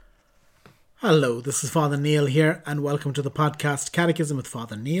Hello, this is Father Neil here, and welcome to the podcast Catechism with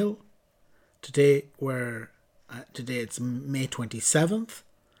Father Neil. Today it's May 27th,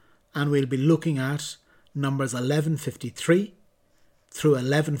 and we'll be looking at numbers 1153 through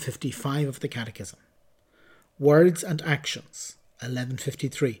 1155 of the Catechism. Words and Actions,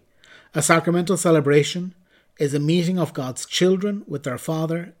 1153. A sacramental celebration is a meeting of God's children with their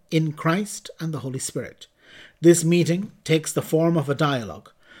Father in Christ and the Holy Spirit. This meeting takes the form of a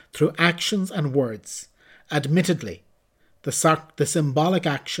dialogue through actions and words. Admittedly, the symbolic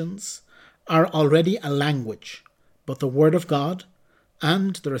actions are already a language, but the Word of God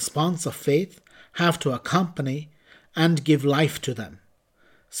and the response of faith have to accompany and give life to them,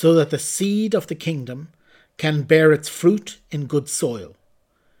 so that the seed of the kingdom can bear its fruit in good soil.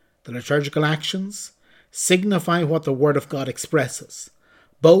 The liturgical actions signify what the Word of God expresses,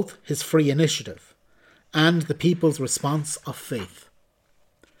 both His free initiative and the people's response of faith.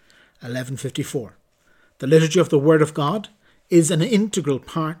 1154. The liturgy of the Word of God is an integral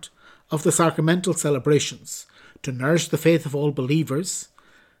part of the sacramental celebrations to nourish the faith of all believers.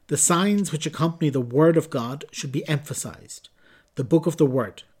 The signs which accompany the Word of God should be emphasized. The Book of the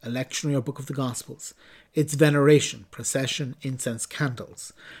Word, a lectionary or Book of the Gospels, its veneration, procession, incense,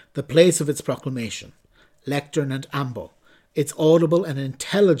 candles, the place of its proclamation, lectern and amble, its audible and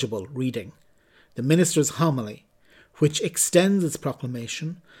intelligible reading, the minister's homily, which extends its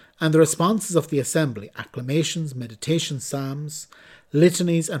proclamation, and the responses of the assembly, acclamations, meditations, psalms,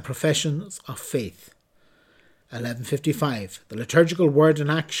 litanies, and professions of faith. 1155. The liturgical word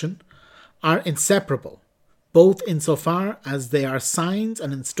and action are inseparable, both insofar as they are signs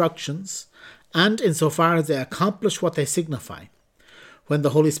and instructions, and insofar as they accomplish what they signify. When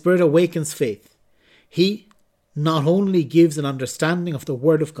the Holy Spirit awakens faith, He not only gives an understanding of the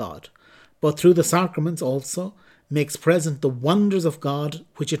Word of God, but through the sacraments also makes present the wonders of God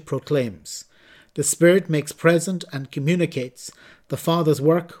which it proclaims. The Spirit makes present and communicates the Father's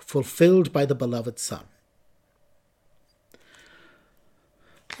work fulfilled by the beloved Son.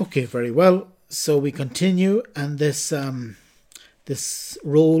 Okay, very well. So we continue, and this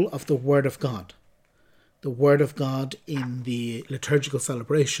role of the Word of God. The Word of God in the liturgical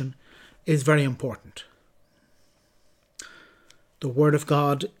celebration is very important. The Word of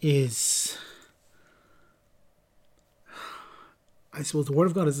God is, the Word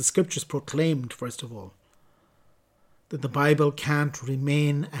of God is the Scriptures proclaimed, first of all. That the Bible can't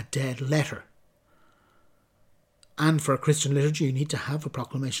remain a dead letter. And for a Christian liturgy, you need to have a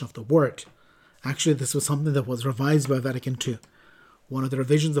proclamation of the Word. Actually, this was something that was revised by Vatican II. One of the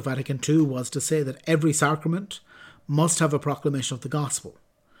revisions of Vatican II was to say that every sacrament must have a proclamation of the Gospel.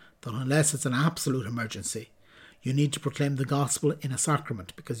 That unless it's an absolute emergency, you need to proclaim the Gospel in a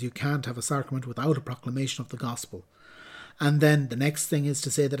sacrament, because you can't have a sacrament without a proclamation of the Gospel. And then the next thing is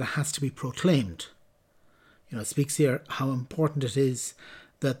to say that it has to be proclaimed. It speaks here how important it is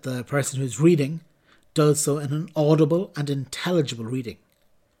that the person who's reading does so in an audible and intelligible reading.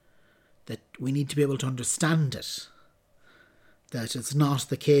 That we need to be able to understand it. That it's not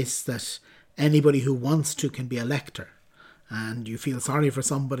the case that anybody who wants to can be a lector, and you feel sorry for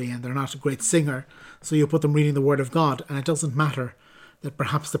somebody and they're not a great singer, so you put them reading the Word of God, and it doesn't matter that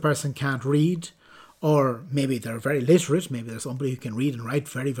perhaps the person can't read, or maybe they're very literate, maybe there's somebody who can read and write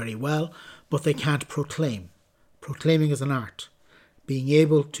very, very well, but they can't proclaim. Proclaiming is an art. Being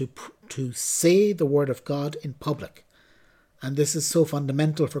able to say the Word of God in public. And this is so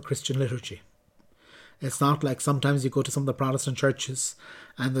fundamental for Christian liturgy. It's not like sometimes you go to some of the Protestant churches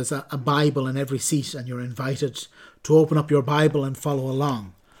and there's a Bible in every seat and you're invited to open up your Bible and follow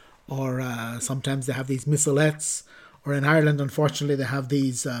along. Or sometimes they have these missalettes. Or in Ireland, unfortunately, they have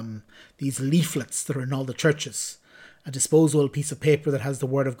these leaflets that are in all the churches. A disposable piece of paper that has the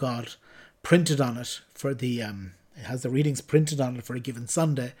Word of God printed on it it has the readings printed on it for a given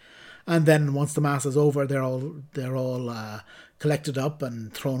Sunday. And then once the Mass is over, they're all collected up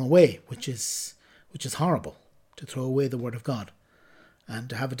and thrown away, which is horrible, to throw away the Word of God and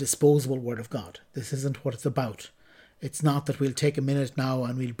to have a disposable Word of God. This isn't what it's about. It's not that we'll take a minute now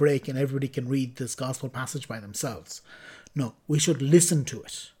and we'll break and everybody can read this gospel passage by themselves. No, we should listen to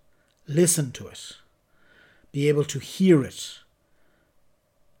it. Listen to it. Be able to hear it.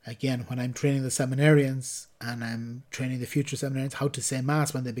 Again, when I'm training the seminarians and I'm training the future seminarians how to say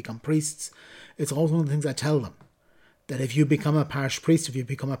Mass when they become priests, it's also one of the things I tell them. That if you become a parish priest, if you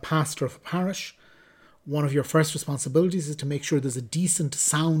become a pastor of a parish, one of your first responsibilities is to make sure there's a decent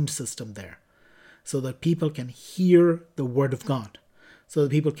sound system there, so that people can hear the Word of God, so that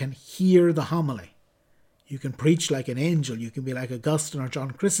people can hear the homily. You can preach like an angel, you can be like Augustine or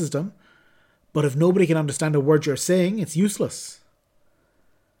John Chrysostom, but if nobody can understand a word you're saying, it's useless.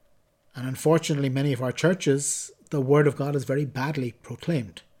 And unfortunately, many of our churches, the word of God is very badly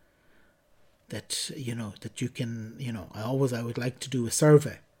proclaimed. That, that you can, I would like to do a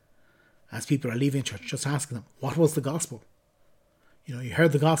survey as people are leaving church, just asking them, what was the gospel? You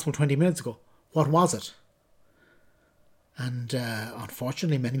heard the gospel 20 minutes ago. What was it? And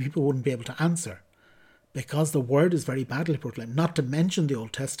unfortunately, many people wouldn't be able to answer because the word is very badly proclaimed, not to mention the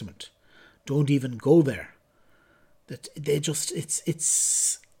Old Testament. Don't even go there. That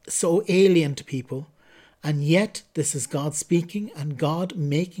it's so alien to people. And yet, this is God speaking and God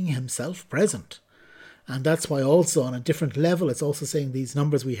making himself present. And that's why also on a different level, it's also saying these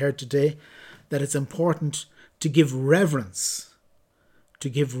numbers we heard today, that it's important to give reverence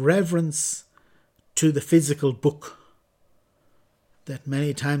to the physical book. That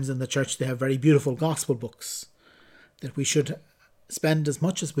many times in the church they have very beautiful gospel books. That we should spend as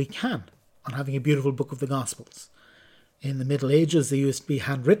much as we can on having a beautiful book of the Gospels. In the Middle Ages, they used to be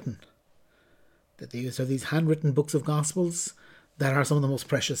handwritten. That they used to have these handwritten books of Gospels that are some of the most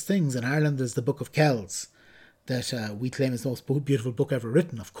precious things. In Ireland, there's the Book of Kells that we claim is the most beautiful book ever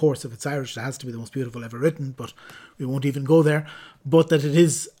written. Of course, if it's Irish, it has to be the most beautiful ever written, but we won't even go there. But that it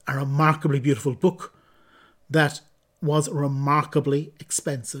is a remarkably beautiful book that was remarkably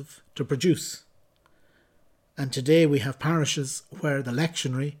expensive to produce. And today we have parishes where the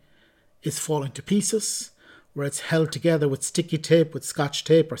lectionary is falling to pieces, where it's held together with sticky tape, with scotch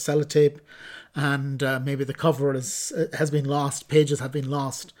tape or sellotape, and maybe the cover has been lost, pages have been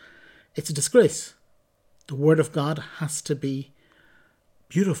lost. It's a disgrace. The Word of God has to be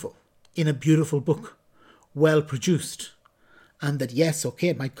beautiful, in a beautiful book, well produced. And that, yes, okay,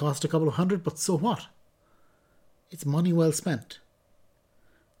 it might cost a couple of $100, but so what? It's money well spent.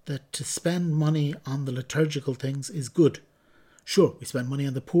 That to spend money on the liturgical things is good. Sure, we spend money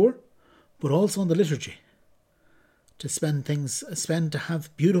on the poor, but also on the liturgy. To spend to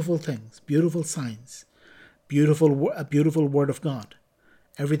have beautiful things, beautiful signs, a beautiful word of God,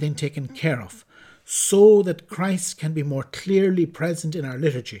 everything taken care of, so that Christ can be more clearly present in our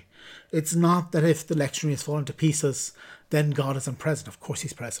liturgy. It's not that if the lectionary has fallen to pieces, then God isn't present. Of course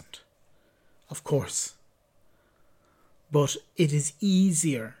he's present. Of course. But it is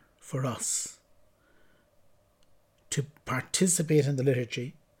easier for us to participate in the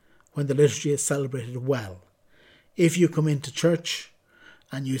liturgy when the liturgy is celebrated well. If you come into church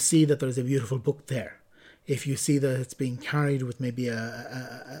and you see that there's a beautiful book there, if you see that it's being carried with maybe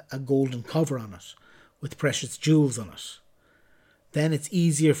a golden cover on it, with precious jewels on it, then it's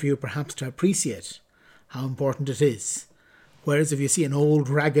easier for you perhaps to appreciate how important it is. Whereas if you see an old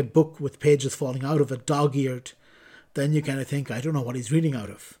ragged book with pages falling out of it, dog-eared, then you kind of think, I don't know what he's reading out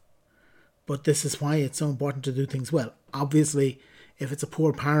of. But this is why it's so important to do things well. Obviously, if it's a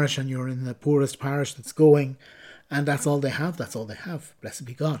poor parish and you're in the poorest parish that's going, and that's all they have, that's all they have. Blessed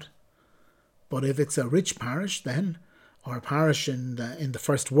be God. But if it's a rich parish then, or a parish in the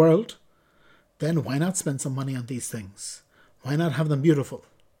first world, then why not spend some money on these things? Why not have them beautiful?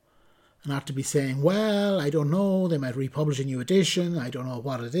 And not to be saying, well, I don't know, they might republish a new edition, I don't know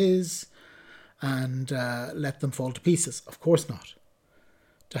what it is, and let them fall to pieces. Of course not.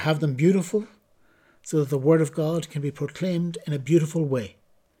 To have them beautiful, so that the Word of God can be proclaimed in a beautiful way.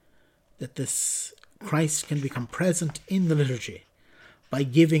 That this Christ can become present in the liturgy by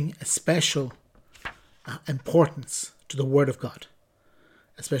giving a special importance to the Word of God.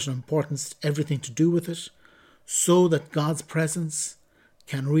 A special importance to everything to do with it, so that God's presence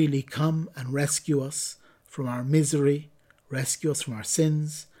can really come and rescue us from our misery, rescue us from our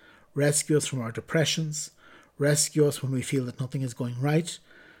sins, rescue us from our depressions, rescue us when we feel that nothing is going right,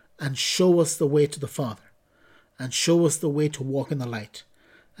 and show us the way to the Father, and show us the way to walk in the light,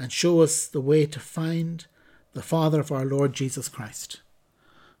 and show us the way to find the Father of our Lord Jesus Christ.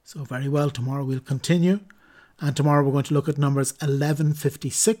 So very well, tomorrow we'll continue, and tomorrow we're going to look at numbers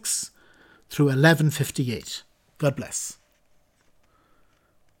 1156 through 1158. God bless.